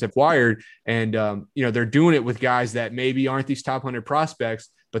Astros have acquired. And, they're doing it with guys that maybe aren't these top 100 prospects,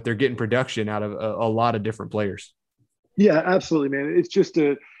 but they're getting production out of a lot of different players. Yeah, absolutely, man. It's just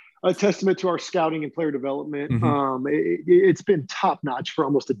a testament to our scouting and player development. Mm-hmm. It's been top notch for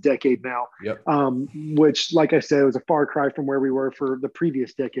almost a decade now, which, like I said, was a far cry from where we were for the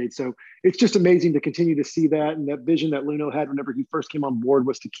previous decade. So it's just amazing to continue to see that. And that vision that Luhnow had whenever he first came on board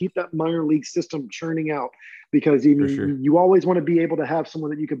was to keep that minor league system churning out, because you always want to be able to have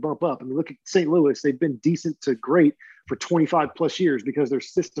someone that you can bump up. And look at St. Louis, they've been decent to great for 25 plus years because their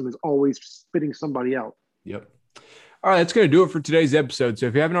system is always spitting somebody out. Yep. All right, that's going to do it for today's episode. So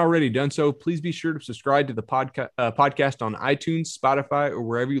if you haven't already done so, please be sure to subscribe to the podcast on iTunes, Spotify, or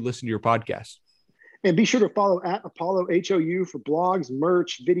wherever you listen to your podcasts. And be sure to follow at Apollo HOU for blogs,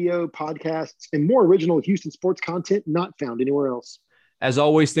 merch, video, podcasts, and more original Houston sports content not found anywhere else. As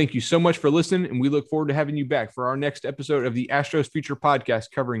always, thank you so much for listening, and we look forward to having you back for our next episode of the Astros Future Podcast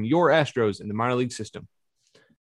covering your Astros in the minor league system.